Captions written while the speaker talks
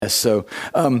Yes, so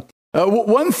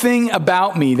one thing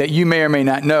about me that you may or may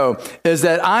not know is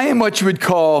that I am what you would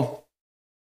call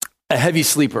a heavy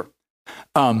sleeper.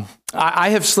 I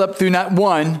have slept through not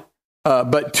one,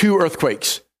 but two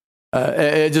earthquakes.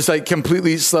 It just like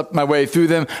completely slept my way through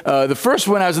them. The first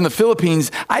one, I was in the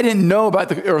Philippines. I didn't know about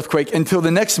the earthquake until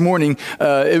the next morning.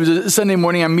 It was a Sunday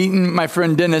morning. I'm meeting my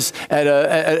friend Dennis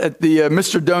at the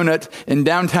Mr. Donut in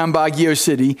downtown Baguio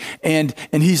City. And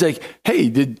he's like, hey,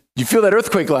 did you feel that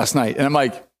earthquake last night? And I'm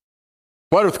like,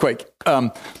 what earthquake?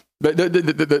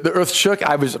 The earth shook.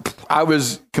 I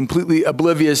was completely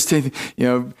oblivious to,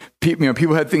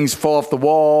 people had things fall off the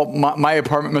wall. My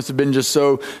apartment must have been just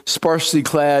so sparsely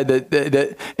clad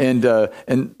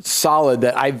and solid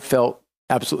that I felt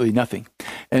absolutely nothing.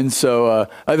 And so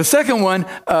the second one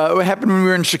what happened when we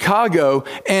were in Chicago,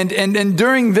 and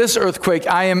during this earthquake,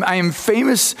 I am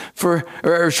famous for,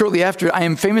 or shortly after, I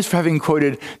am famous for having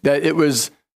quoted that it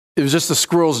was just the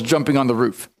squirrels jumping on the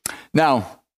roof.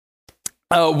 Now,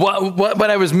 what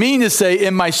I was meaning to say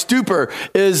in my stupor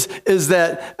is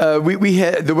that we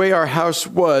had, the way our house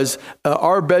was,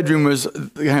 our bedroom was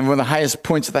kind of one of the highest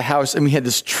points of the house, and we had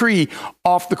this tree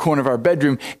off the corner of our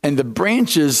bedroom, and the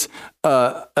branches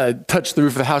touched the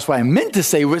roof of the house. What I meant to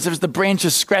say was it was the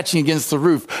branches scratching against the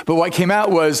roof, but what came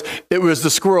out was it was the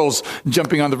squirrels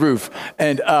jumping on the roof.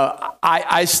 And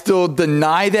I still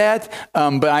deny that,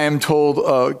 but I am told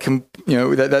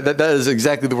that is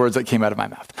exactly the words that came out of my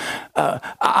mouth.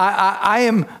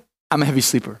 I'm a heavy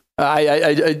sleeper.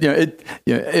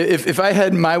 If I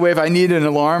had my way, if I needed an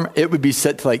alarm, it would be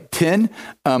set to like 10.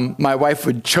 My wife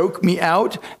would choke me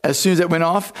out as soon as it went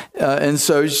off. And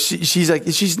so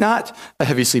she's not a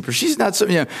heavy sleeper. She's not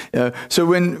so, so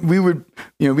when we would,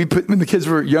 when the kids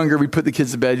were younger, we put the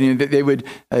kids to bed, they would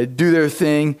do their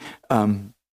thing.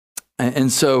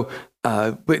 And so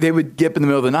they would get up in the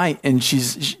middle of the night, and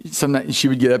sometimes she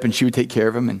would get up and she would take care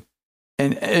of them.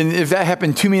 And if that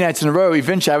happened too many nights in a row,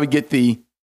 eventually I would get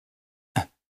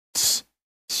it's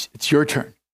your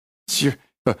turn. It's your,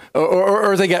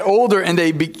 or as they got older and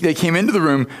they came into the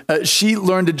room, she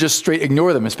learned to just straight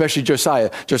ignore them, especially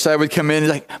Josiah. Josiah would come in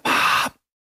and like, Mom.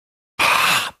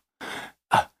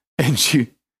 And she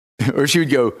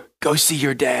would go see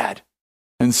your dad.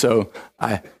 And so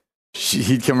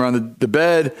he'd come around the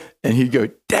bed and he'd go,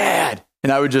 Dad.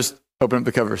 And I would just open up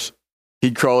the covers.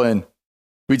 He'd crawl in.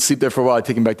 We'd sleep there for a while. I'd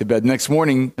take him back to bed. The next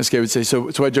morning, this guy would say, so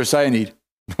what did Josiah need?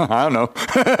 I don't know.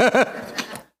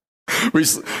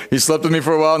 He slept with me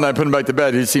for a while, and I put him back to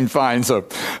bed. He seemed fine. So,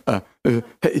 I don't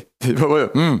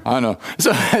know.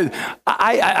 So,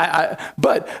 I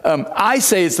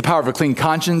say it's the power of a clean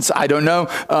conscience. I don't know.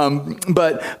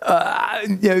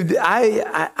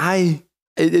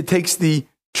 It takes the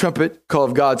trumpet call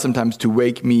of God sometimes to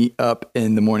wake me up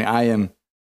in the morning. I am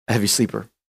a heavy sleeper.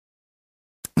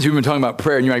 So we've been talking about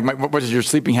prayer, and you're like, what does your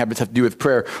sleeping habits have to do with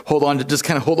prayer? Hold on to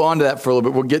that for a little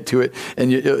bit. We'll get to it,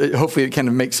 and hopefully it kind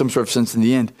of makes some sort of sense in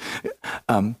the end.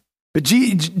 But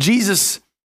Jesus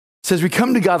says we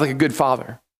come to God like a good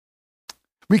father.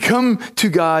 We come to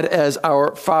God as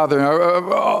our Father.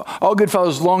 All good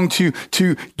fathers long to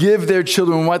give their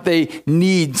children what they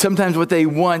need, sometimes what they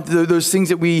want, those things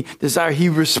that we desire. He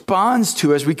responds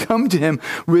to us. We come to him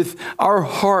with our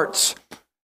hearts,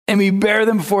 and we bear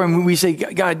them before him. We say,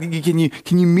 God, can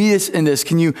you meet us in this?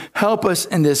 Can you help us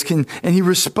in this? And he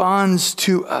responds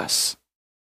to us.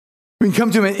 We can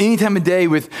come to him at any time of day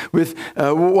with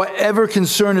whatever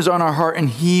concern is on our heart, and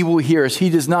he will hear us. He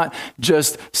does not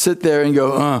just sit there and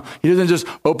go, He doesn't just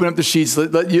open up the sheets,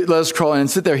 let us crawl in and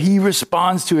sit there. He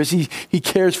responds to us. He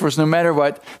cares for us no matter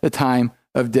what the time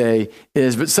of day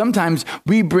is. But sometimes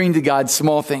we bring to God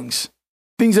small things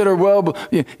that are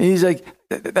and he's like,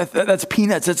 that's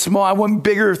peanuts. That's small. I want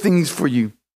bigger things for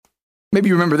you. Maybe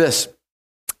you remember this.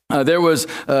 There was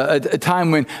a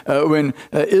time when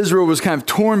Israel was kind of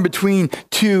torn between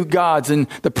two gods, and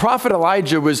the prophet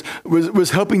Elijah was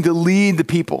helping to lead the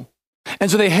people. And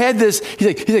so they had this.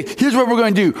 He's like, here's what we're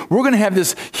going to do. We're going to have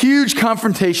this huge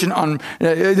confrontation on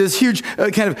this huge turn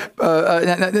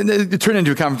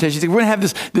into a confrontation. He's like, we're going to have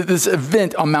this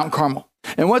event on Mount Carmel.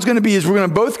 And what's going to be is we're going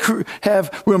to both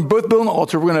build an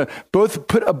altar. We're going to both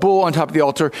put a bull on top of the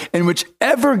altar, and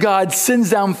whichever God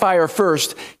sends down fire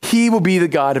first, he will be the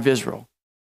God of Israel.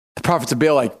 The prophets of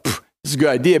Baal like, this is a good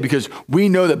idea because we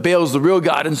know that Baal is the real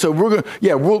God, and so we'll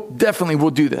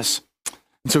do this.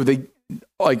 And so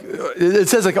it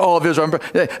says like all of Israel,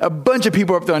 a bunch of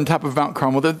people are up there on top of Mount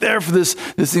Carmel. They're there for this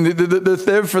thing. They're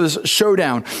there for this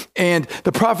showdown. And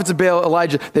the prophets of Baal,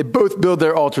 Elijah, they both build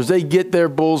their altars. They get their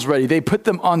bulls ready. They put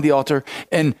them on the altar.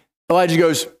 And Elijah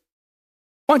goes,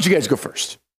 why don't you guys go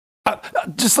first?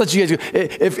 Just let you guys go.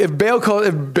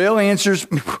 If Baal answers,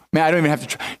 man, I don't even have to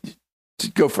try.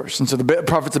 Just go first. And so the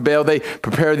prophets of Baal, they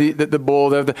prepare the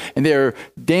bull, and they're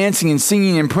dancing and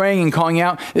singing and praying and calling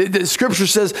out. The scripture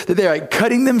says that they're like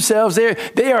cutting themselves.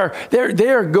 They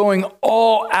are going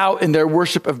all out in their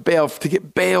worship of Baal to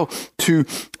get Baal to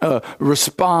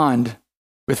respond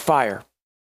with fire.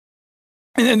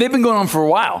 And they've been going on for a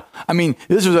while. I mean,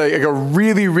 this was like a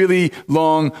really, really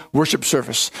long worship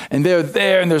service. And they're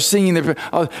there and they're singing.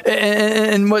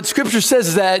 And what scripture says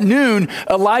is that at noon,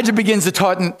 Elijah begins to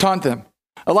taunt them.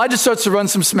 Elijah starts to run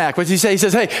some smack. What does he say? He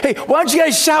says, hey, why don't you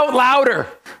guys shout louder?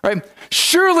 Right?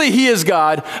 Surely he is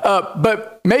God,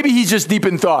 but maybe he's just deep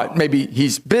in thought. Maybe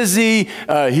he's busy.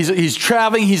 He's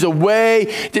traveling. He's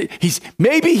away.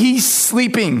 Maybe he's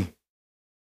sleeping.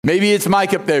 Maybe it's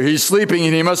Mike up there. He's sleeping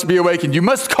and he must be awakened. You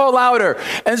must call louder.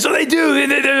 And so they do.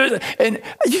 And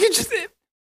you can just,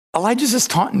 Elijah's just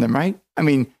taunting them, right? I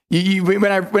mean,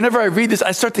 whenever I read this,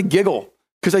 I start to giggle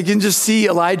because I can just see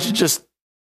Elijah just,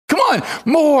 come on,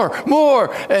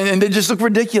 more. And they just look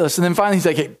ridiculous. And then finally he's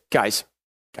like, hey, guys,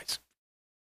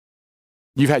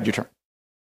 you've had your turn.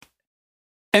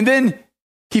 And then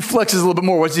he flexes a little bit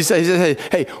more. What does he say? He says,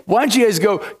 hey, why don't you guys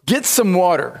go get some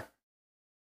water?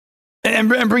 And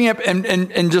bring up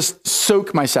and just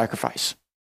soak my sacrifice.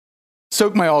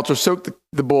 Soak my altar, soak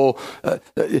the bull.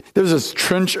 There's this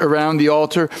trench around the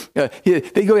altar.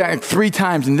 They go down like 3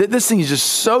 times, and this thing is just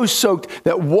so soaked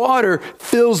that water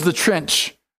fills the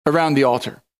trench around the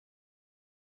altar.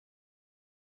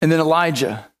 And then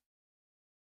Elijah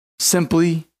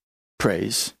simply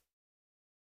prays,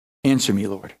 answer me,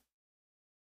 Lord.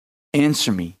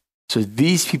 Answer me, so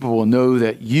these people will know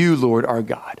that you, Lord, are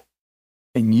God.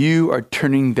 And you are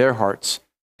turning their hearts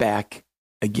back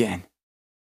again.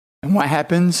 And what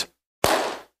happens?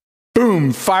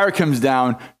 Boom, fire comes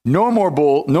down. No more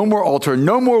bull, no more altar,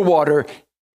 no more water.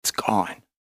 It's gone.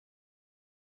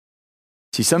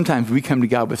 See, sometimes we come to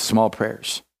God with small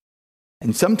prayers.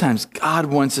 And sometimes God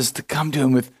wants us to come to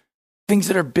him with things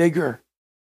that are bigger.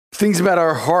 Things about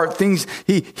our heart, things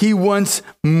he wants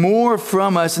more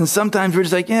from us. And sometimes we're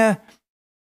just like, yeah,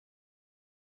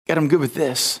 God, I'm good with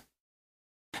this.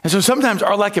 And so sometimes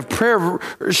our lack of prayer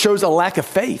shows a lack of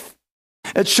faith.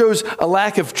 It shows a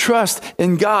lack of trust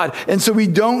in God. And so we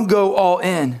don't go all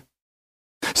in.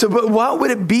 So, but what would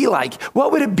it be like?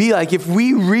 What would it be like if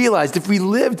we realized, if we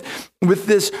lived with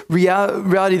this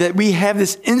reality that we have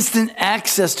this instant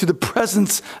access to the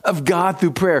presence of God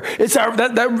through prayer?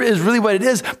 That is really what it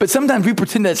is. But sometimes we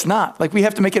pretend that it's not. Like we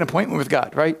have to make an appointment with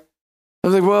God, right? I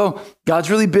was like, well, God's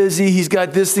really busy. He's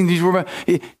got this thing.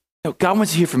 No, God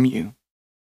wants to hear from you.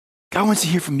 God wants to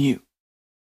hear from you.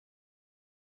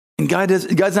 And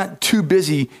God's not too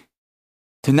busy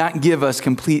to not give us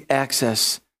complete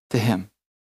access to him.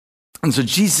 And so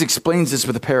Jesus explains this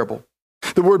with a parable.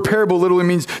 The word parable literally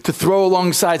means to throw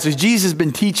alongside. So Jesus has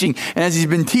been teaching, and as he's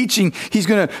been teaching, he's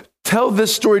going to tell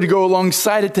this story to go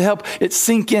alongside it to help it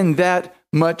sink in that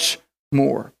much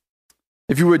more.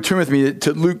 If you would turn with me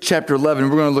to Luke chapter 11,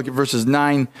 we're going to look at verses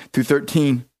 9 through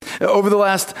 13. Over the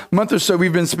last month or so,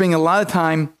 we've been spending a lot of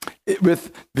time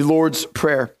with the Lord's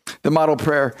Prayer, the model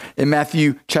prayer in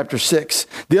Matthew chapter 6.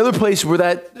 The other place where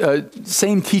that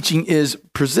same teaching is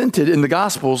presented in the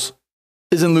Gospels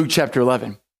is in Luke chapter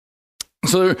 11.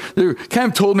 So they're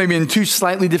kind of told maybe in 2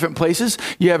 slightly different places.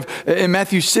 You have in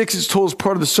Matthew 6, it's told as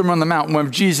part of the Sermon on the Mount, one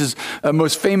of Jesus'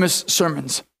 most famous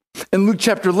sermons. In Luke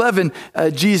chapter 11,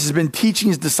 Jesus has been teaching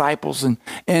his disciples,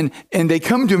 and they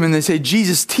come to him and they say,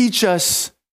 Jesus, teach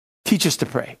us to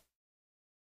pray.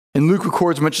 And Luke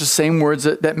records much the same words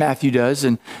that Matthew does.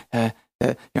 And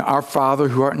our Father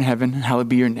who art in heaven, hallowed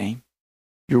be your name.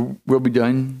 Your will be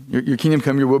done. Your kingdom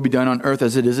come, your will be done on earth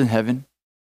as it is in heaven.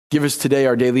 Give us today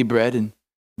our daily bread, and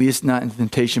lead us not into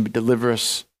temptation, but deliver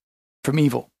us from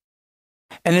evil.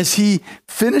 And as he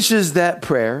finishes that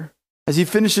prayer, as he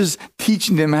finishes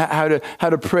teaching them how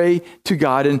to pray to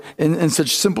God in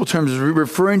such simple terms,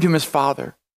 referring to him as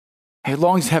Father, he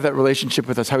longs to have that relationship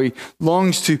with us, how he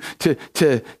longs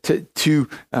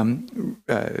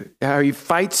how he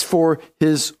fights for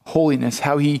his holiness,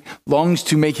 how he longs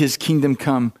to make his kingdom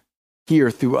come here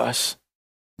through us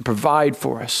and provide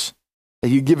for us, that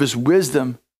you give us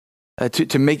wisdom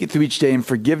to make it through each day, and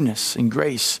forgiveness and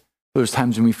grace for those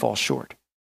times when we fall short.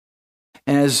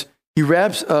 And as he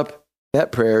wraps up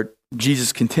that prayer,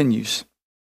 Jesus continues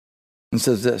and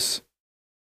says this.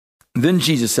 Then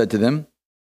Jesus said to them,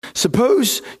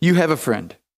 suppose you have a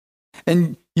friend,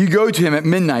 and you go to him at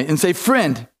midnight and say,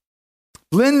 friend,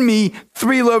 lend me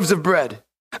 3 loaves of bread.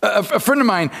 A friend of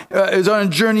mine is on a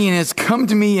journey and has come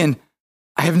to me, and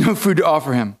I have no food to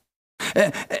offer him.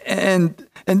 And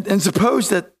And suppose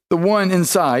that the one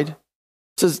inside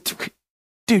says,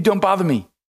 dude, don't bother me.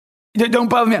 Don't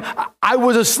bother me. I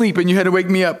was asleep and you had to wake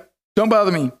me up. Don't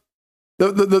bother me.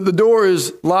 The door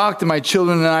is locked and my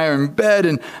children and I are in bed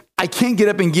and I can't get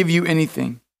up and give you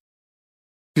anything.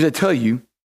 Because I tell you,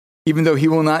 even though he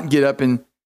will not get up and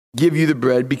give you the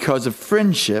bread because of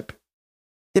friendship,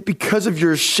 yet because of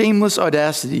your shameless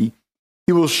audacity,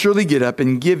 he will surely get up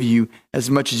and give you as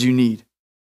much as you need.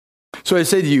 So I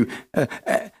say to you,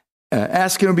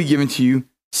 ask and it will be given to you,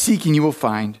 seek and you will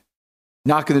find,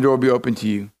 knock and the door will be open to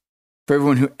you. For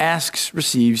everyone who asks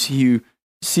receives, he who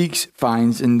seeks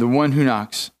finds, and the one who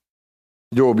knocks,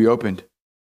 the door will be opened.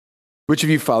 Which of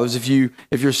you fathers, if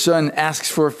your son asks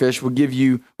for a fish, will give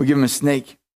him a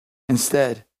snake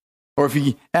instead? Or if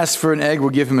he asks for an egg, will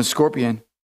give him a scorpion?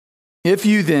 If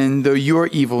you then, though you are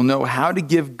evil, know how to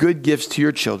give good gifts to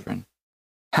your children,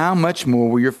 how much more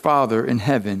will your Father in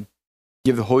heaven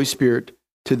give the Holy Spirit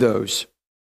to those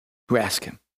who ask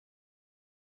him?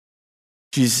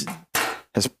 Jesus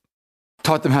has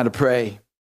taught them how to pray,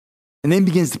 and then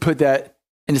begins to put that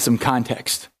into some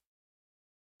context.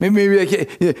 Maybe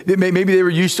they were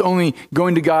used to only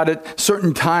going to God at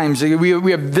certain times.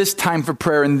 We have this time for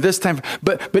prayer and this time,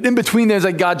 but in between there's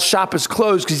like God's shop is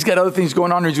closed because he's got other things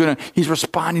going on, or he's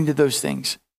responding to those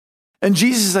things. And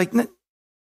Jesus is like,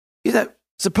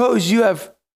 suppose you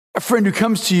have a friend who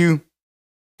comes to you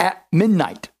at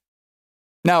midnight.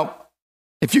 Now,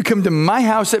 if you come to my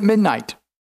house at midnight,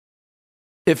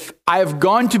 if I have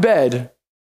gone to bed,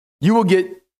 you will get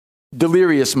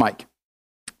delirious Mike,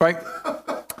 right?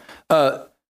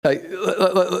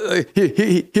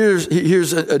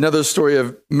 Here's another story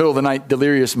of middle of the night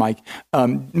delirious Mike.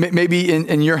 Maybe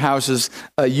in your houses,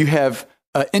 you have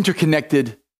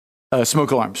interconnected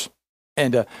smoke alarms.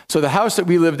 And so the house that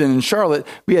we lived in Charlotte,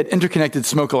 we had interconnected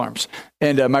smoke alarms.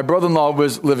 And my brother-in-law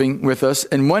was living with us.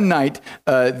 And one night,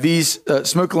 these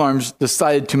smoke alarms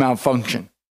decided to malfunction.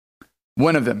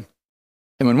 One of them.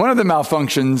 And when one of them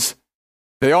malfunctions,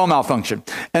 they all malfunction.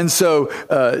 And so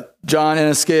John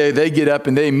and Askea, they get up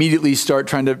and they immediately start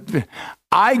trying to...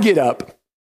 I get up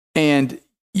and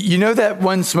you know that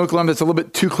one smoke alarm that's a little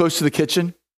bit too close to the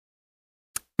kitchen?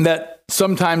 That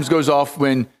sometimes goes off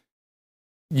when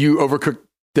you overcook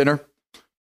dinner?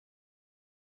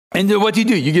 And what do?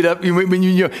 You get up, when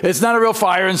you it's not a real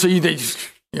fire, and so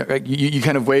you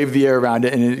kind of wave the air around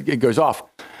it and it goes off.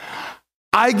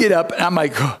 I get up and I'm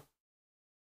like,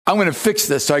 I'm going to fix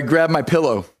this. So I grab my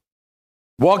pillow,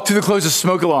 walk to the closest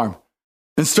smoke alarm,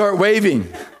 and start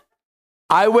waving.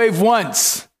 I wave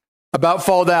once, about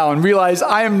fall down, realize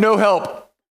I am no help.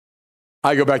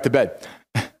 I go back to bed.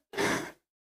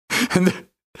 And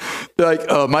they're like,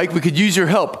 oh, Mike, we could use your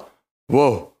help.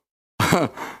 Whoa.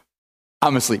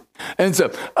 I'm asleep. And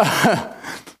so,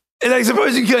 and I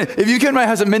suppose you can, if you come to my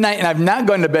house at midnight and I've not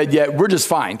gone to bed yet, we're just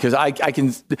fine because I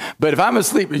can, but if I'm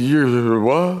asleep, you're,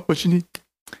 what you need?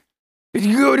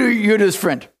 You go to this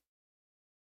friend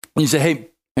and you say, hey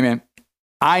man,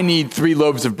 I need 3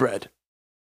 loaves of bread.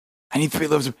 I need 3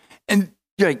 loaves of, and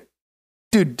you're like,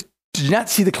 dude, do you not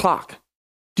see the clock?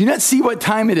 Do you not see what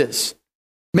time it is?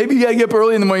 Maybe you got to get up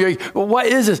early in the morning. You're like, well, what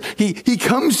is this? He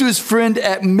comes to his friend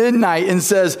at midnight and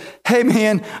says, hey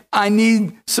man, I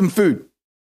need some food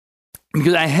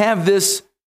because I have this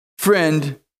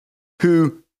friend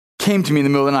who came to me in the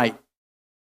middle of the night.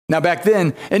 Now back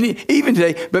then, and even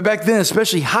today, but back then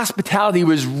especially, hospitality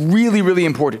was really, really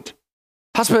important.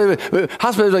 Hospitality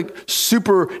was like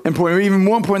super important, or even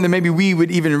more important than maybe we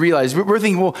would even realize. We're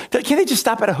thinking, well, can't they just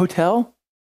stop at a hotel?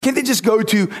 Can't they just go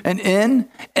to an inn?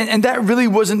 And that really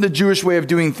wasn't the Jewish way of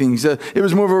doing things. It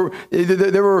was more of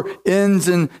there were inns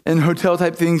and hotel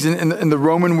type things in the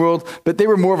Roman world, but they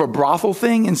were more of a brothel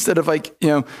thing instead of like,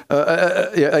 a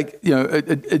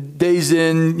Days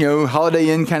Inn, Holiday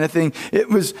Inn kind of thing. It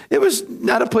was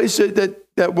not a place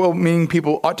that well-meaning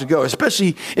people ought to go,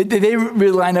 especially they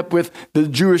really line up with the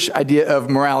Jewish idea of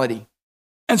morality.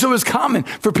 And so it was common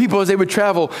for people as they would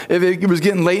travel, if it was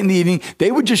getting late in the evening,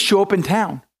 they would just show up in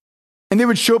town. And they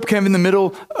would show up kind of in the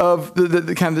middle of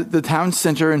the kind of the town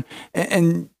center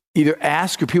and either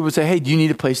ask or people would say, hey, do you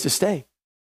need a place to stay?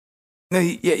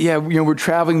 Yeah, we're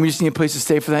traveling. We just need a place to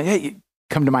stay for that. Hey,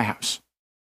 come to my house.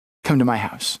 Come to my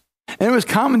house. And it was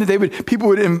common that people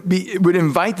would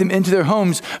invite them into their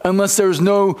homes unless there was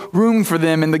no room for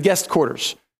them in the guest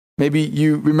quarters. Maybe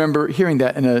you remember hearing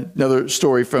that in another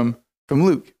story from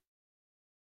Luke.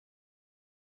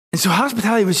 And so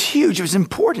hospitality was huge. It was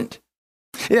important.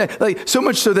 Yeah, like so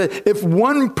much so that if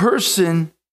one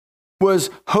person was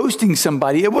hosting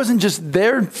somebody, it wasn't just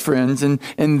their friends and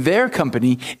their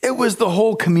company, it was the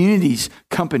whole community's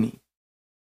company.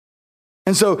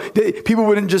 And so people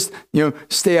wouldn't just,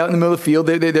 stay out in the middle of the field.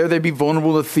 They'd be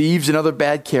vulnerable to thieves and other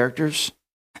bad characters.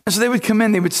 And so they would come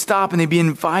in, they would stop, and they'd be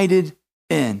invited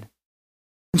in.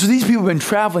 And so these people have been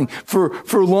traveling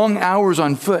for long hours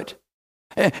on foot.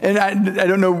 And I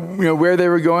don't know, where they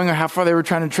were going or how far they were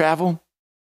trying to travel.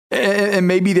 And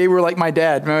maybe they were like my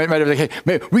dad. Might have been like,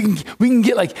 hey, we can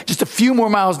get like just a few more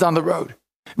miles down the road.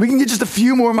 We can get just a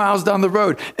few more miles down the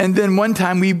road. And then one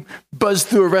time we buzzed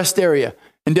through a rest area.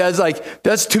 And Dad's like,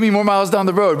 that's too many more miles down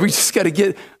the road. We just got to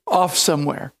get off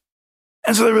somewhere.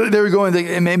 And so they were going,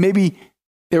 and maybe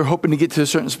they were hoping to get to a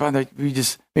certain spot.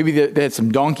 Maybe they had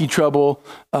some donkey trouble.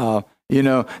 Maybe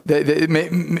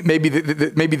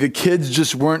the kids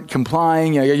just weren't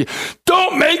complying.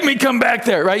 Don't make me come back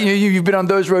there, right? You've been on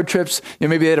those road trips.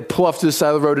 Maybe they had to pull off to the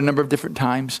side of the road a number of different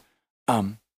times.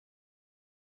 And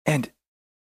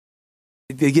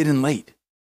they get in late.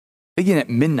 They get in at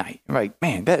midnight. Right?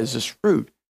 Man, that is just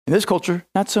rude. In this culture,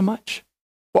 not so much.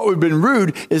 What would have been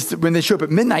rude is when they show up at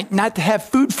midnight, not to have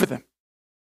food for them.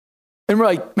 And we're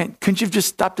like, man, couldn't you have just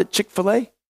stopped at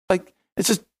Chick-fil-A? Like,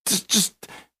 it's just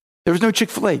there was no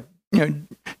Chick-fil-A.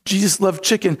 Jesus loved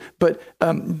chicken, but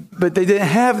they didn't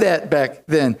have that back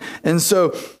then. And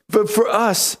so, but for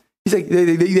us, he's like,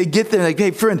 they get there, like,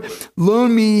 hey, friend,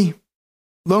 loan me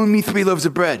 3 loaves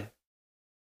of bread.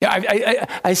 Yeah,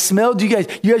 I smelled you guys.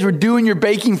 You guys were doing your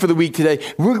baking for the week today.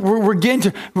 We're going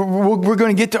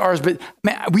to get to ours, but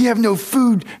man, we have no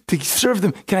food to serve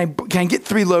them. Can I get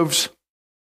 3 loaves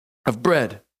of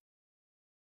bread?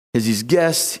 As he's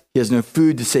guests, he has no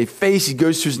food to save face. He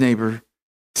goes to his neighbor,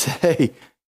 say, hey,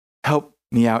 help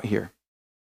me out here.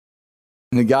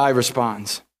 And the guy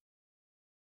responds,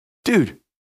 dude,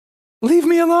 leave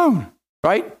me alone,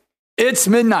 right? It's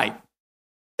midnight.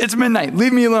 It's midnight.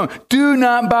 Leave me alone. Do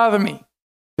not bother me.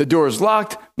 The door is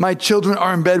locked. My children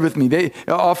are in bed with me. They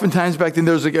oftentimes back then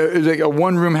there was like a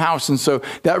one-room house, and so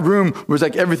that room was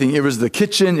like everything. It was the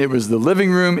kitchen, it was the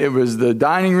living room, it was the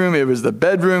dining room, it was the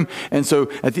bedroom. And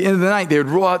so at the end of the night, they would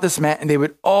roll out this mat, and they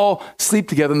would all sleep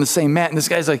together on the same mat. And this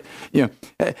guy's like,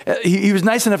 he was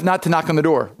nice enough not to knock on the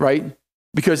door, right?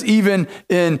 Because even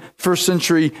in first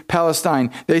century Palestine,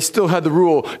 they still had the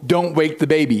rule: don't wake the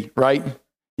baby, right?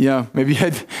 Maybe you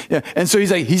had, And so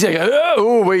he's like,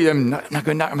 oh, wait, I'm not going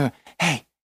to knock. I'm like, hey,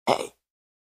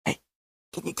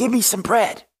 can you give me some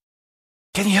bread?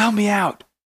 Can you help me out?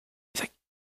 He's like,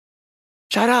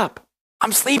 shut up.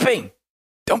 I'm sleeping.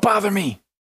 Don't bother me.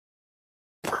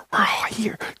 We're all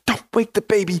here. Don't wake the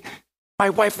baby.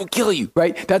 My wife will kill you,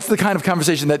 right? That's the kind of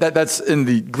conversation that's in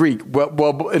the Greek,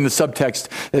 well, in the subtext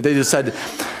that they decided.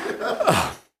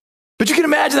 But you can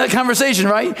imagine that conversation,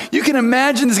 right? You can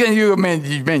imagine this guy. You go, man,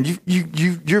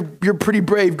 you're pretty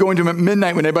brave going to him at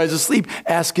midnight when everybody's asleep,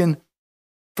 asking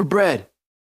for bread.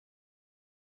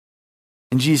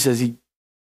 And Jesus says he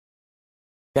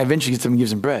eventually gets him and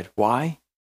gives him bread. Why?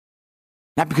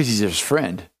 Not because he's his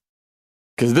friend,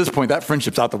 because at this point that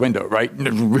friendship's out the window, right?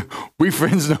 We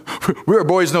friends, we're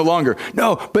boys no longer.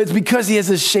 No, but it's because he has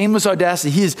this shameless audacity.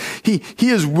 He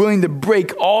is willing to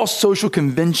break all social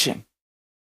convention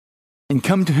and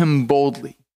come to him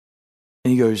boldly.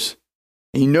 And he goes,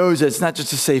 and he knows that it's not just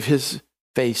to save his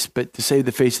face, but to save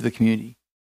the face of the community.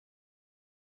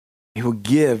 He will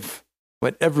give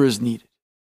whatever is needed.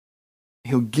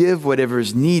 He'll give whatever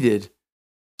is needed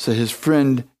so his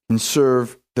friend can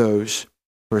serve those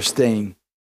who are staying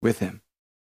with him.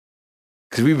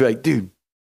 Because we'd be like, dude,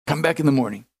 come back in the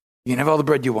morning. You can have all the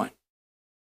bread you want.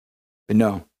 But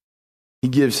no, he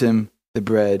gives him the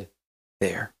bread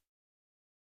there.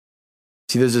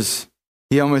 See, there's this,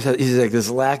 he's like this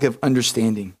lack of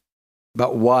understanding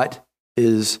about what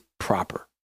is proper.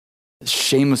 This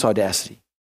shameless audacity.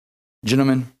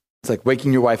 Gentlemen, it's like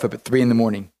waking your wife up at 3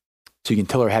 a.m. so you can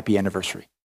tell her happy anniversary.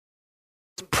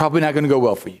 It's probably not going to go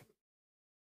well for you.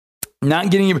 Not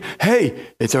getting you, hey,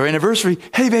 it's our anniversary.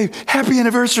 Hey, babe, happy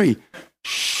anniversary.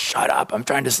 Shut up, I'm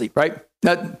trying to sleep, right?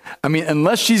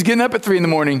 Unless she's getting up at 3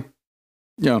 a.m,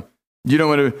 you don't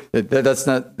want to,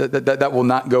 that will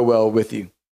not go well with you.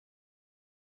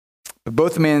 But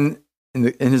both the man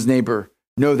and his neighbor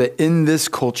know that in this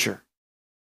culture,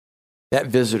 that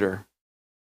visitor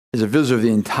is a visitor of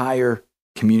the entire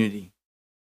community.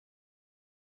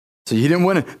 So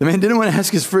the man didn't want to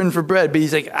ask his friend for bread, but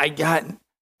he's like, I got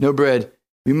no bread.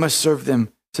 We must serve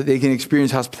them so they can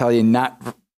experience hospitality and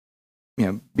not,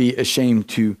 be ashamed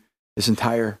to this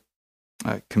entire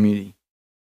community.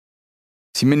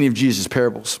 See, many of Jesus'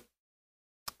 parables,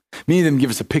 many of them give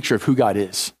us a picture of who God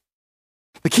is.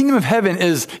 The kingdom of heaven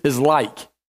is like.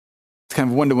 It's kind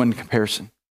of a one-to-one comparison.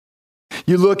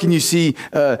 You look and you see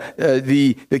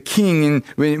the king, and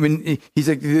when he's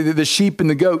like the sheep and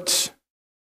the goats,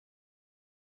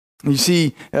 You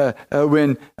see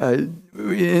when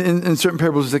in certain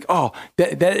parables, it's like, oh,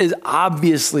 that is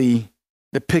obviously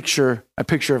a picture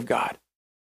of God.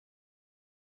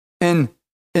 And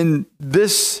in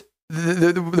this,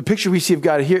 the picture we see of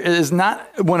God here is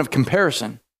not one of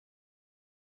comparison.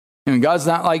 I mean, God's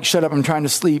not like, shut up, I'm trying to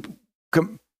sleep.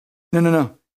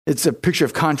 No. It's a picture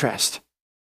of contrast.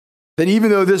 That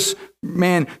even though this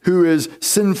man who is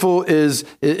sinful, is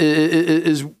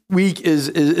weak,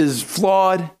 is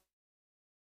flawed,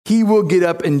 he will get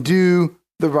up and do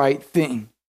the right thing.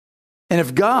 And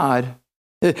if God,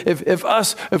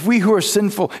 if we who are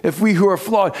sinful, if we who are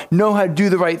flawed know how to do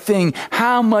the right thing,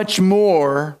 how much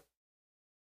more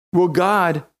will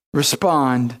God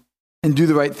respond and do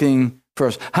the right thing for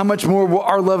us? How much more will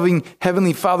our loving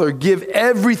Heavenly Father give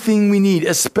everything we need,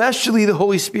 especially the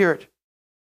Holy Spirit?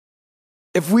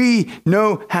 If we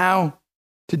know how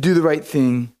to do the right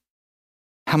thing,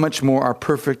 how much more our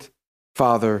perfect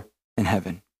Father in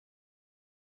heaven?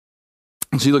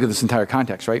 And so you look at this entire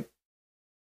context, right?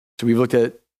 So we've looked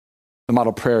at the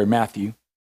model prayer in Matthew.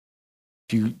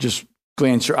 If you just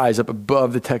glance your eyes up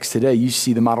above the text today, you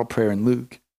see the model prayer in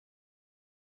Luke.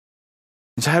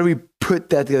 And so how do we put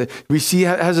that together? We see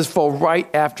how does this fall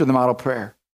right after the model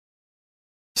prayer?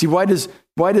 See, why does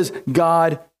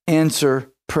God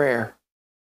answer prayer?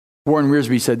 Warren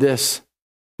Wiersbe said this: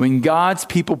 when God's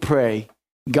people pray,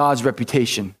 God's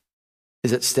reputation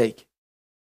is at stake.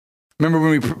 Remember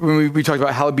when we talked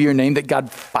about hallowed be your name, that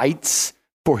God fights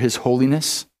for his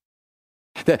holiness?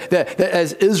 That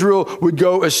as Israel would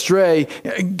go astray,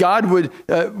 God would,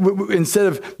 instead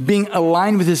of being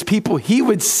aligned with his people, he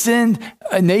would send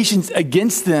nations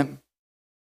against them.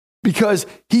 Because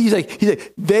he's like,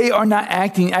 they are not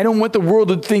acting. I don't want the world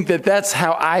to think that that's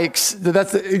how that's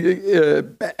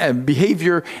the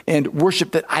behavior and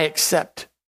worship that I accept.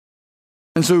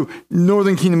 And so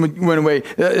northern kingdom went away.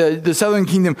 The southern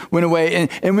kingdom went away.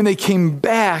 And when they came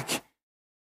back,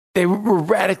 they were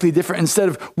radically different. Instead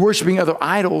of worshiping other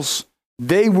idols,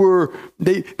 they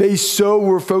so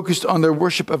were focused on their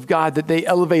worship of God that they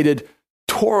elevated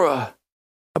Torah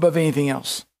above anything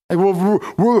else. Like, well,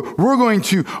 we're going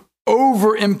to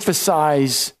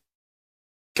overemphasize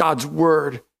God's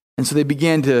word. And so they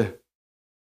began to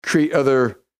create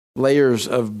other layers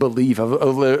of belief,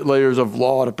 of layers of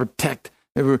law to protect.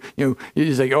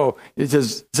 It's like, oh, it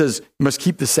says you must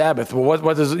keep the Sabbath. Well,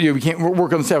 what does, we can't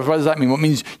work on the Sabbath. What does that mean? What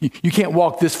means you can't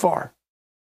walk this far?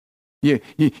 You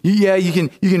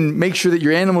can make sure that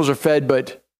your animals are fed,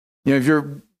 but if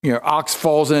your ox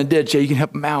falls in a ditch, you can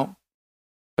help them out.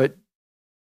 But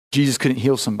Jesus couldn't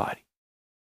heal somebody.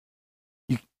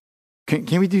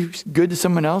 Can we do good to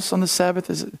someone else on the Sabbath?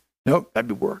 Nope, that'd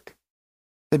be work.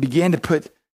 They began to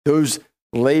put those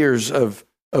layers of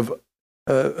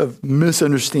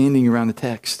misunderstanding around the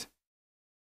text.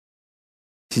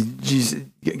 See, Jesus,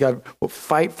 God will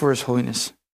fight for his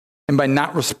holiness. And by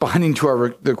not responding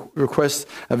to the requests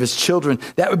of his children,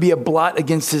 that would be a blot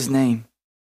against his name.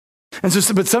 And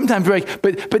so, but sometimes we're like,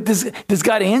 but does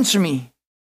God answer me?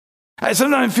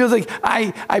 Sometimes it feels like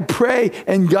I pray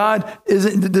and God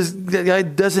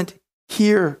doesn't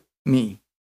hear me.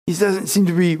 He doesn't seem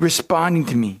to be responding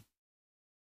to me.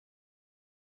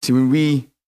 See, when we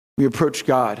approach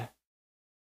God,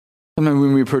 sometimes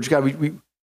when we approach God, we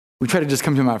try to just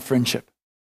come to him out of friendship.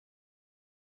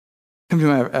 Come to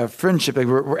him out of friendship. Like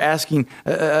we're asking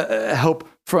help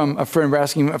from a friend. We're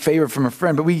asking a favor from a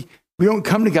friend. But we don't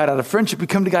come to God out of friendship. We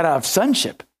come to God out of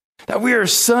sonship. That we are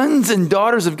sons and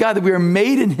daughters of God, that we are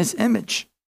made in his image.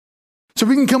 So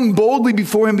we can come boldly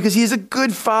before him because he is a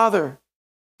good father.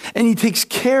 And he takes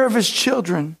care of his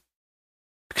children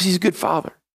because he's a good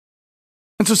father.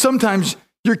 And so sometimes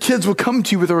your kids will come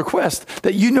to you with a request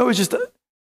that is just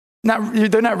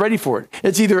they're not ready for it.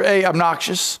 It's either A,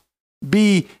 obnoxious,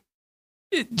 B,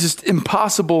 just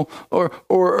impossible, or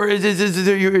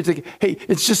it's like, hey,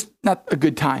 it's just not a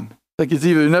good time. Like it's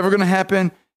either never going to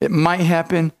happen, it might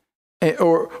happen,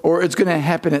 or it's going to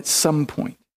happen at some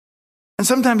point. And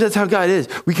sometimes that's how God is.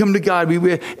 We come to God,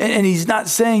 and he's not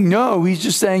saying no. He's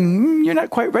just saying, you're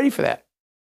not quite ready for that.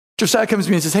 Josiah comes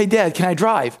to me and says, hey, Dad, can I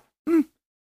drive?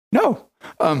 No.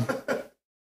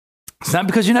 It's not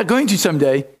because you're not going to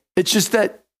someday. It's just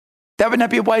that would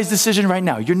not be a wise decision right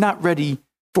now. You're not ready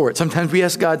for it. Sometimes we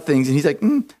ask God things, and he's like,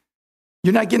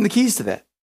 you're not getting the keys to that.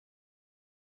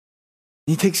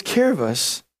 He takes care of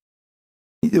us.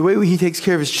 The way he takes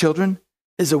care of his children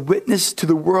is a witness to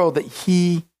the world that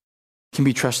he can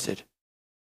be trusted.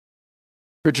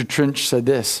 Richard Trench said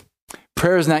this: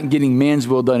 prayer is not getting man's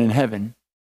will done in heaven,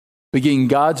 but getting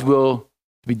God's will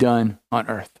to be done on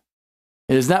earth.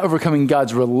 It is not overcoming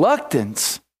God's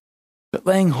reluctance, but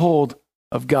laying hold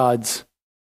of God's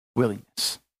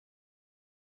willingness.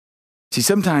 See,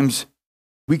 sometimes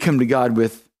we come to God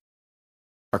with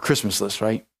our Christmas list,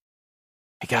 right?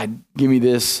 Hey, God, give me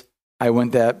this. I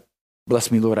want that.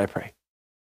 Bless me, Lord, I pray.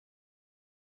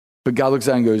 But God looks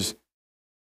down and goes,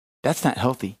 that's not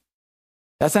healthy.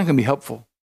 That's not going to be helpful.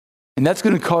 And that's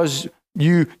going to cause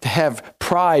you to have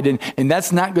pride, and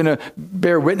that's not going to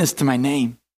bear witness to my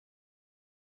name.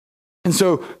 And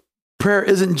so prayer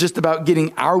isn't just about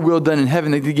getting our will done in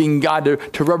heaven, getting God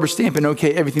to rubber stamp and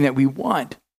okay everything that we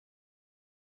want.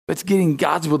 But it's getting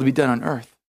God's will to be done on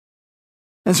earth.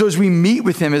 And so as we meet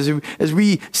with him, as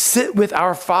we sit with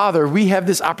our Father, we have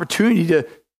this opportunity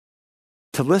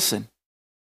to listen.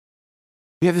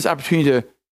 We have this opportunity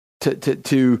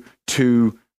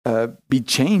to be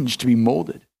changed, to be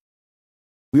molded.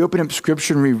 We open up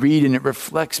Scripture and we read, and it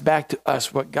reflects back to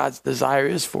us what God's desire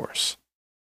is for us.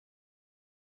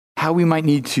 How we might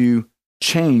need to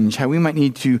change, how we might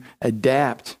need to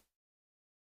adapt.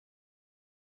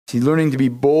 See, learning to be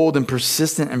bold and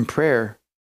persistent in prayer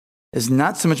is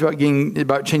not so much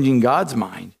about changing God's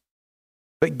mind,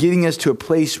 but getting us to a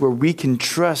place where we can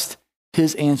trust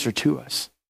his answer to us.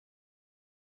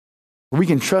 We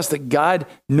can trust that God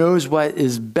knows what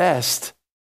is best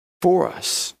for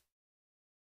us.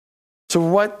 So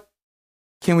what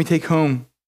can we take home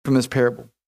from this parable?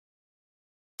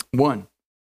 One,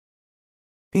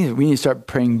 we need to start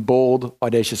praying bold,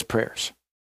 audacious prayers.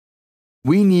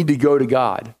 We need to go to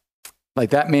God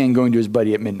like that man going to his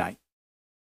buddy at midnight.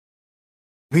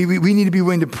 We need to be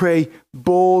willing to pray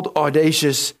bold,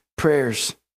 audacious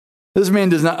prayers. This man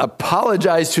does not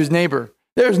apologize to his neighbor.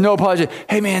 There's no apology.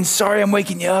 Hey man, sorry I'm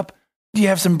waking you up. Do you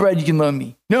have some bread you can loan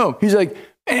me? No, he's like,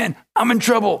 man, I'm in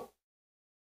trouble.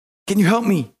 Can you help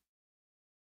me?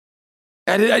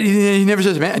 He never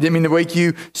says, man, I didn't mean to wake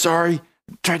you. Sorry.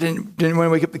 Didn't want to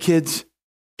wake up the kids.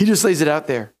 He just lays it out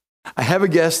there. I have a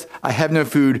guest. I have no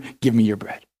food. Give me your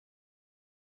bread.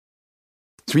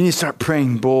 So we need to start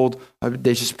praying bold,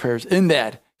 audacious prayers. In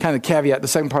that, kind of caveat, the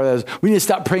second part of that is we need to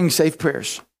stop praying safe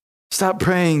prayers. Stop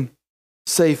praying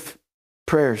safe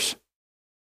prayers.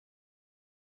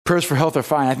 Prayers for health are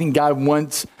fine. I think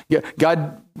God's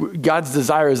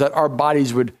desire is that our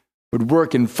bodies would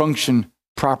work and function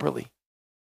properly.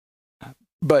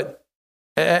 But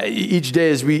each day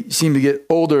as we seem to get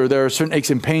older, there are certain aches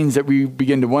and pains that we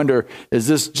begin to wonder, is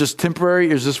this just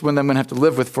temporary? Or is this one that I'm going to have to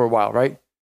live with for a while, right?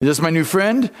 Is this my new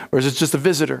friend or is this just a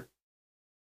visitor?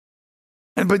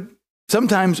 But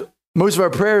sometimes most of our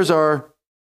prayers are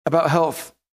about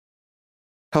health.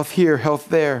 Health here, health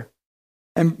there.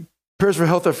 And prayers for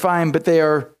health are fine, but they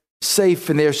are safe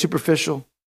and they are superficial.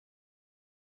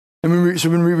 And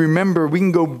when we remember, we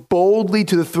can go boldly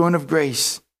to the throne of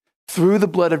grace through the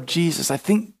blood of Jesus. I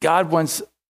think God wants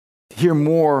to hear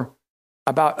more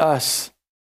about us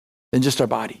than just our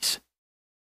bodies.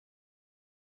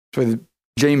 So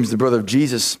James, the brother of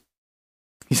Jesus,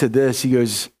 he said this. He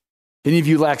goes, if any of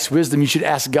you lacks wisdom, you should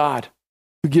ask God,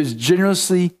 who gives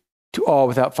generously to all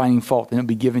without finding fault, and it'll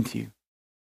be given to you.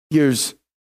 He goes,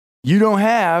 you don't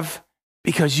have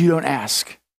because you don't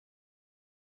ask.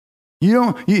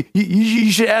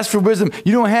 You should ask for wisdom.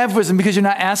 You don't have wisdom because you're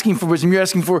not asking for wisdom. You're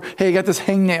asking for, hey, I got this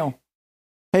hangnail.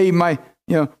 Hey, my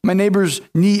neighbor's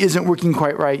knee isn't working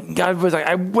quite right. God was like,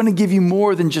 I want to give you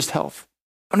more than just health.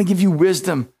 I want to give you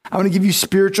wisdom. I want to give you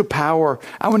spiritual power.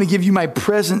 I want to give you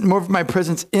more of my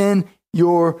presence in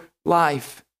your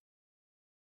life.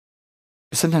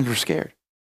 But sometimes we're scared.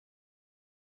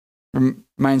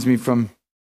 Reminds me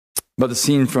about the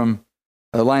scene from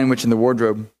The Lion, Witch, and the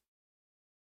Wardrobe.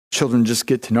 Children just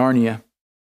get to Narnia,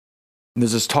 and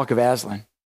there's this talk of Aslan.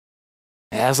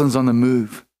 Aslan's on the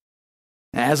move.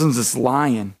 Aslan's this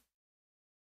lion.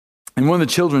 And one of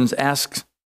the children asks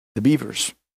the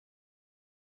beavers,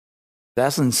 is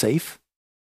Aslan safe?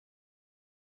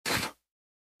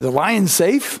 The lion's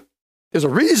safe? There's a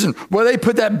reason why they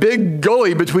put that big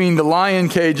gully between the lion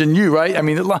cage and you, right? I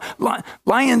mean,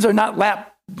 lions are not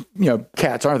lap,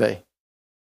 cats, are they?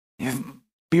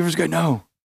 Beavers go, no.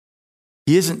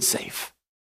 He isn't safe,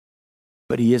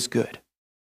 but he is good.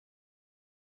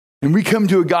 And we come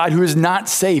to a God who is not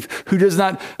safe, who does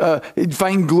not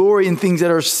find glory in things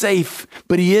that are safe,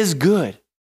 but he is good.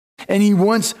 And he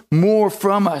wants more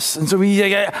from us. And so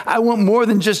I want more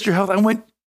than just your health. I want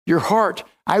your heart.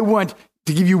 I want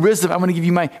to give you wisdom. I want to give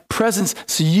you my presence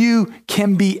so you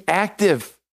can be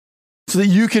active, so that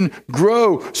you can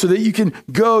grow, so that you can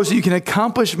go, so you can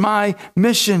accomplish my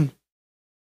mission.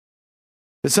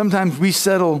 But sometimes we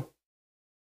settle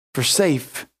for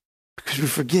safe because we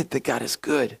forget that God is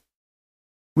good.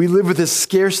 We live with a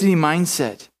scarcity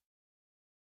mindset.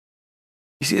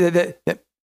 You see, that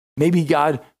maybe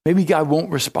God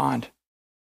won't respond.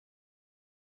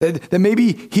 That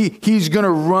maybe he's going to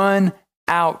run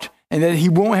out and that he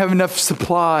won't have enough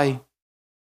supply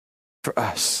for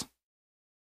us.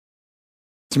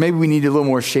 So maybe we need a little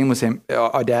more shameless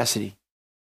audacity.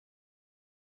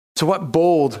 So what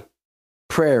bold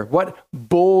prayer, what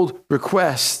bold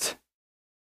request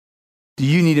do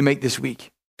you need to make this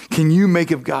week? Can you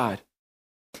make of God?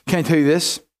 Can I tell you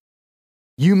this?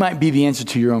 You might be the answer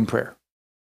to your own prayer.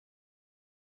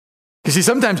 Because see,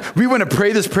 sometimes we want to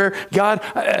pray this prayer, God,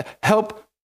 help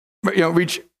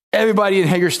reach everybody in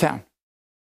Hagerstown.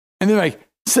 And then like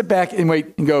sit back and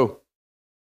wait and go,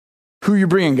 who are you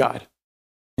bringing, God?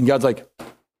 And God's like,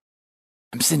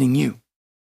 I'm sending you.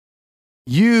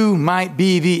 You might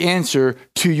be the answer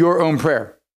to your own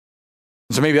prayer.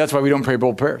 And so maybe that's why we don't pray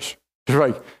bold prayers. It's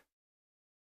like,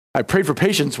 I prayed for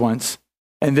patience once,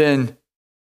 and then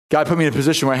God put me in a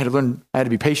position where I had to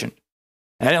be patient.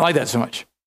 And I didn't like that so much.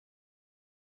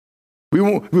 We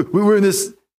were in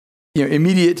this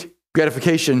immediate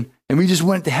gratification, and we just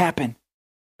want it to happen.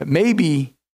 But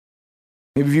maybe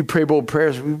if you pray bold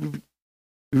prayers, we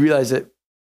realize that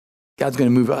God's going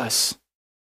to move us.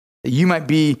 That you might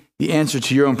be the answer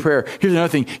to your own prayer. Here's another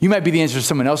thing. You might be the answer to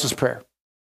someone else's prayer.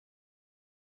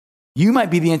 You might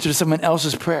be the answer to someone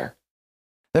else's prayer.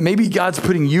 That maybe God's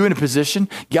putting you in a position.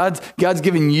 God's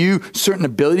giving you certain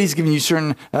abilities, giving you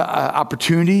certain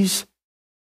opportunities.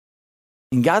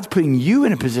 And God's putting you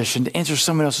in a position to answer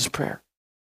someone else's prayer.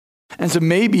 And so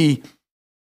maybe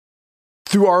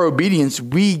through our obedience,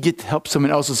 we get to help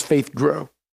someone else's faith grow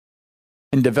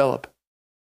and develop.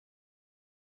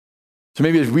 So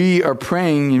maybe as we are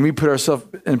praying and we put ourselves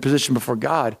in a position before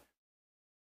God,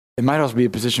 it might also be a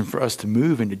position for us to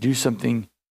move and to do something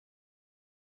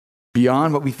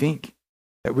beyond what we think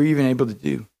that we're even able to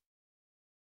do.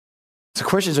 So the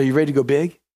question is, are you ready to go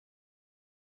big?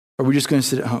 Or are we just going to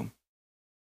sit at home?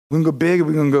 We're going to go big or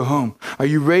we're going to go home? Are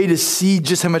you ready to see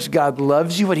just how much God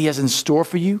loves you, what he has in store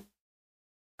for you?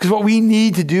 Because what we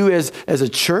need to do as a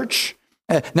church,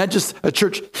 not just a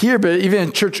church here, but even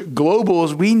a church global,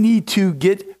 is we need to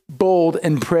get bold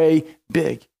and pray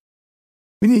big.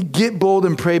 We need to get bold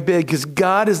and pray big because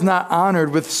God is not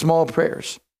honored with small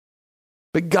prayers.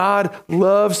 But God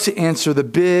loves to answer the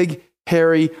big,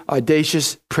 hairy,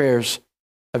 audacious prayers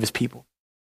of his people.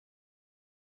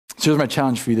 So here's my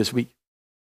challenge for you this week.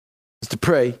 Is to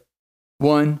pray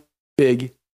one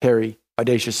big, hairy,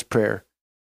 audacious prayer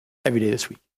every day this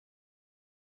week.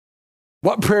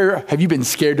 What prayer have you been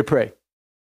scared to pray?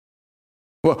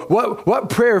 What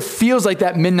prayer feels like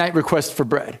that midnight request for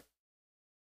bread?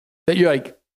 That you're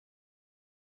like,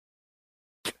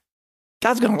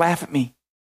 God's going to laugh at me.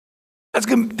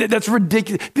 That's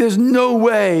ridiculous. There's no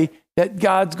way that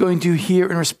God's going to hear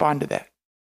and respond to that.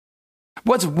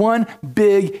 What's one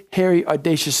big, hairy,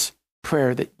 audacious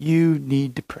prayer that you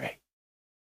need to pray?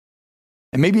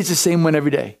 And maybe it's the same one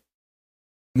every day.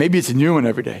 Maybe it's a new one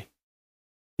every day.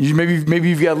 Maybe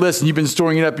you've got a list and you've been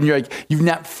storing it up and you've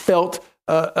not felt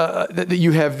that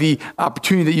you have the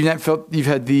opportunity, that you've not felt you've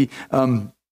had the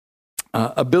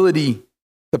ability,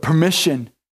 the permission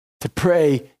to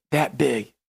pray that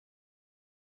big.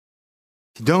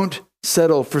 Don't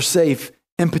settle for safe,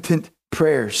 impotent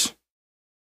prayers.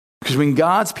 Because when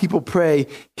God's people pray,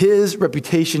 his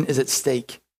reputation is at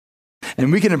stake.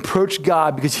 And we can approach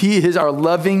God because he is our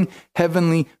loving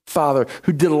heavenly Father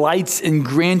who delights in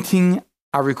granting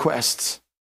our requests.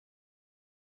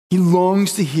 He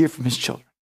longs to hear from his children.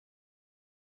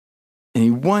 And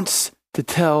he wants to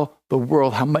tell the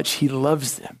world how much he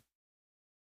loves them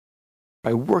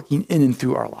by working in and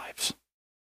through our lives.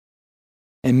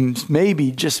 And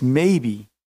maybe, just maybe,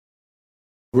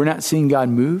 we're not seeing God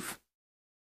move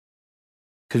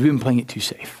because we've been playing it too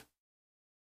safe.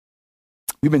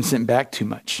 We've been sent back too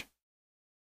much.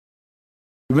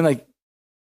 We've been like,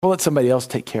 we'll let somebody else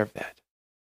take care of that.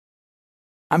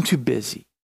 I'm too busy.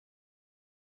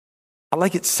 I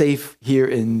like it safe here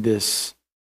in this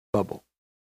bubble.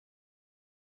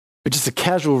 But just a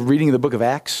casual reading of the book of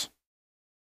Acts,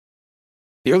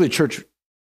 the early church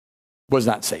was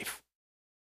not safe.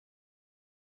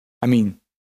 I mean,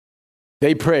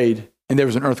 they prayed and there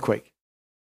was an earthquake.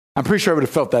 I'm pretty sure I would have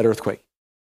felt that earthquake.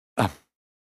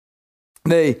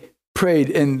 They prayed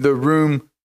and the room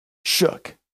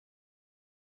shook.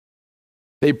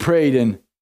 They prayed and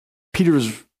Peter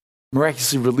was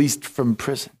miraculously released from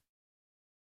prison.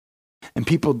 And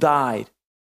people died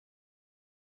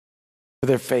for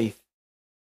their faith.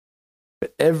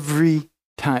 But every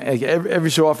time, every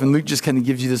so often, Luke just kind of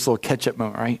gives you this little catch-up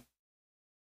moment, right?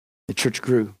 The church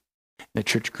grew, and the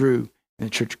church grew, and the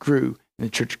church grew, and And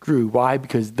the church grew. Why?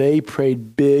 Because they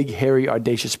prayed big, hairy,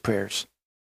 audacious prayers.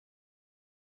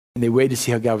 And they waited to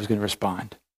see how God was going to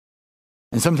respond.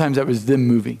 And sometimes that was them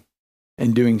moving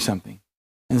and doing something.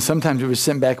 And sometimes it was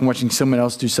sitting back and watching someone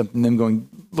else do something, them going,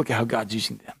 look at how God's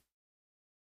using them.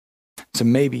 So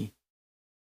maybe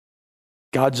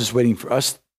God's just waiting for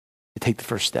us to take the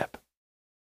first step,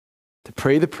 to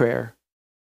pray the prayer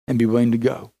and be willing to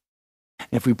go.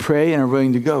 And if we pray and are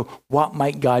willing to go, what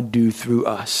might God do through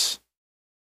us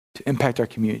to impact our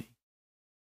community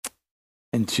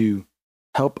and to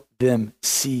help them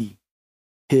see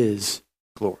his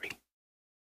glory?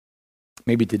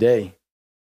 Maybe today,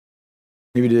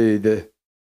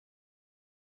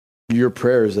 your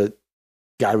prayer is that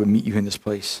God would meet you in this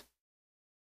place.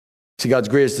 See, God's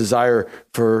greatest desire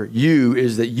for you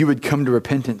is that you would come to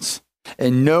repentance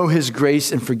and know his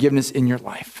grace and forgiveness in your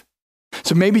life.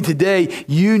 So maybe today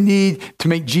you need to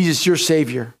make Jesus your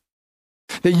Savior,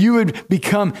 that you would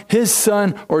become his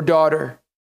son or daughter.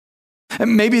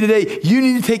 And maybe today you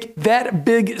need to take that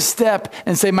big step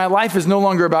and say, my life is no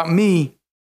longer about me.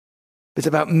 It's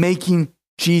about making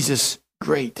Jesus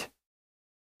great.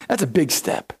 That's a big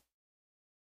step.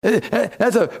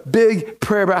 That's a big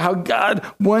prayer about how God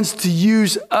wants to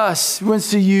use us,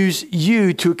 wants to use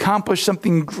you to accomplish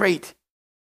something great,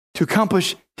 to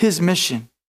accomplish his mission.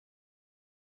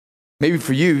 Maybe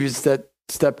for you, it's that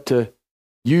step to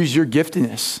use your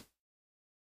giftedness.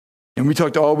 And we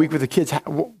talked all week with the kids.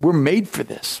 We're made for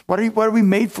this. What are we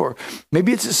made for?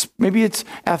 Maybe it's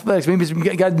athletics.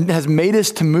 Maybe God has made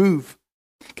us to move.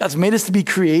 God's made us to be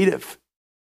creative.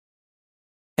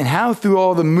 And how, through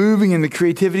all the moving and the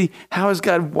creativity, how has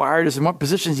God wired us and what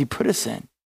positions he put us in?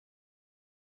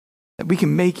 That we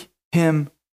can make him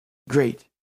great.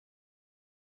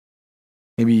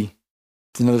 Maybe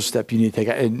it's another step you need to take.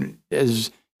 And as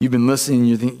you've been listening,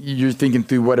 you're thinking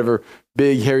through whatever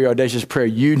big, hairy, audacious prayer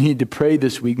you need to pray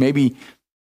this week. Maybe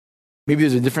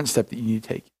there's a different step that you need to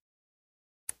take.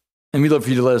 And we'd love for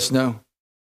you to let us know.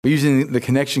 We're using the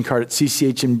connection card at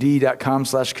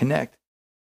cchmd.com/connect.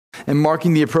 And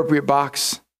marking the appropriate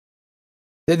box.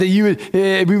 That you would,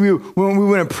 we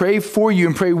want to pray for you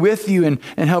and pray with you and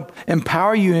help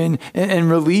empower you and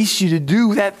release you to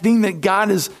do that thing that God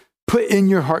has put in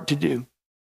your heart to do.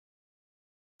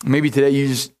 Maybe today you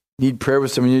just need prayer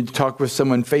with someone. You need to talk with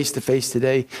someone face to face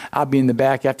today. I'll be in the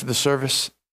back after the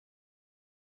service.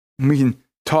 And we can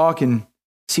talk and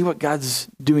see what God's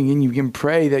doing in you. We can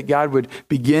pray that God would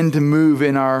begin to move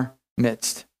in our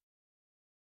midst.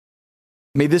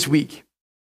 May this week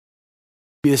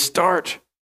be the start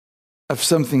of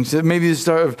something, so maybe the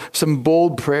start of some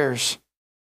bold prayers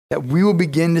that we will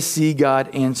begin to see God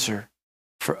answer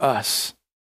for us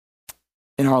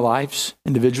in our lives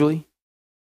individually,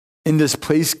 in this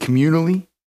place communally,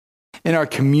 in our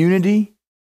community,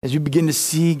 as we begin to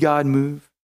see God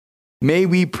move. May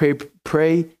we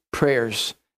pray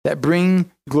prayers that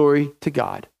bring glory to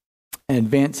God and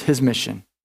advance his mission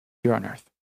here on earth.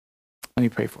 Let me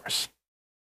pray for us.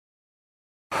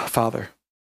 Father,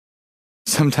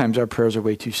 sometimes our prayers are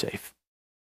way too safe.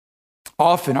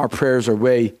 Often our prayers are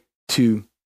way too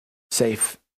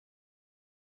safe.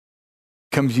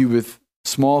 Come to you with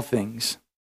small things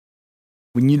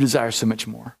when you desire so much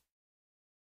more.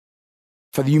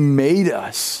 Father, you made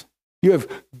us. You have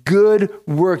good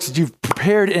works that you've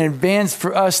prepared in advance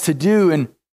for us to do, and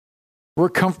we're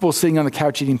comfortable sitting on the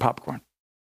couch eating popcorn.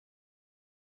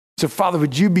 So, Father,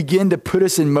 would you begin to put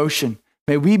us in motion?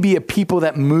 May we be a people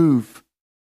that move.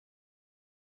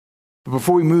 But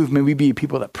before we move, may we be a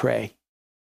people that pray.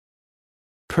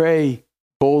 Pray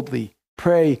boldly.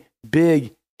 Pray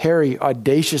big, hairy,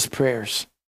 audacious prayers.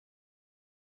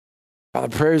 Father,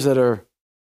 prayers that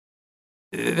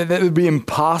would be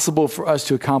impossible for us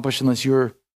to accomplish unless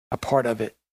you're a part of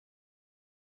it.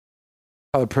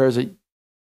 Father, prayers that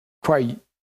require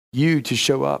you to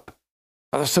show up.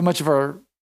 Father, so much of our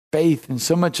faith and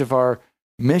so much of our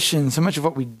mission, so much of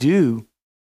what we do,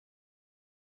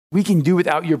 we can do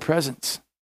without your presence.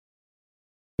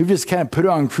 We've just kind of put it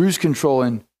on cruise control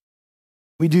and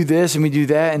we do this and we do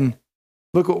that and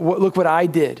look what I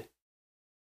did.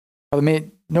 Father, may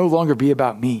it no longer be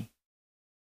about me.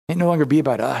 May it no longer be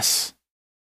about us.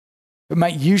 But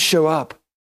might you show up.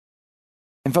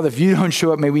 And Father, if you don't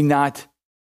show up, may we not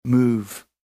move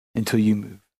until you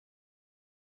move.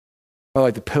 Father,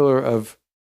 like the pillar of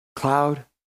cloud,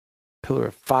 pillar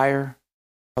of fire,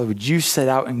 Father, would you set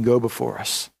out and go before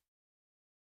us?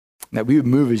 That we would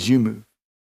move as you move.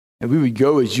 That we would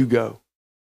go as you go.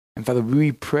 And Father,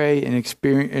 we pray and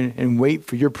experience and wait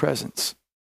for your presence.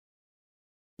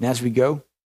 And as we go,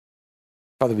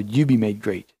 Father, would you be made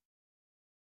great?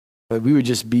 Father, we would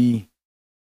just be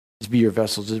just be your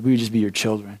vessels, we would just be your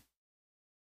children.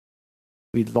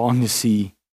 We'd long to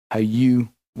see how you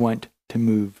want to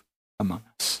move among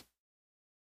us.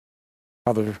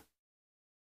 Father,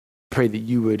 pray that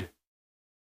you would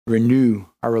renew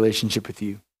our relationship with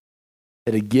you.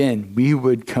 That again, we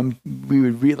would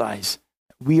realize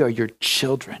that we are your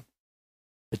children,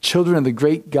 the children of the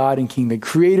great God and King, the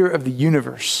creator of the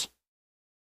universe.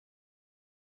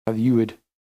 Father, you would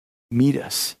meet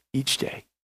us each day,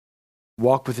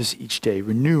 walk with us each day,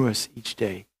 renew us each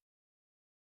day.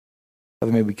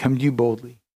 Father, may we come to you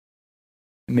boldly,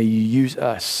 and may you use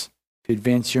us to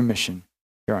advance your mission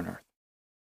here on earth.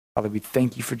 Father, we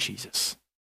thank you for Jesus.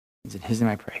 It's in his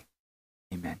name I pray.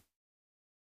 Amen.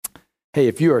 Hey,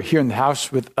 if you are here in the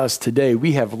house with us today,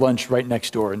 we have lunch right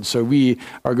next door. And so we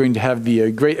are going to have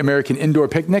the Great American Indoor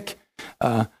Picnic.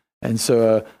 We've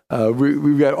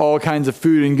got all kinds of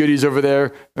food and goodies over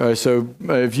there. So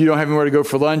if you don't have anywhere to go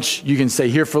for lunch, you can stay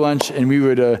here for lunch. And we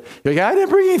would, you're like, I didn't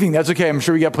bring anything. That's okay. I'm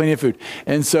sure we got plenty of food.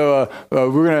 And so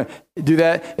we're going to do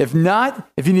that. If not,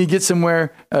 if you need to get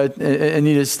somewhere and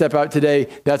need to step out today,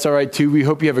 that's all right too. We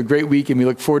hope you have a great week, and we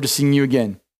look forward to seeing you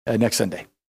again next Sunday.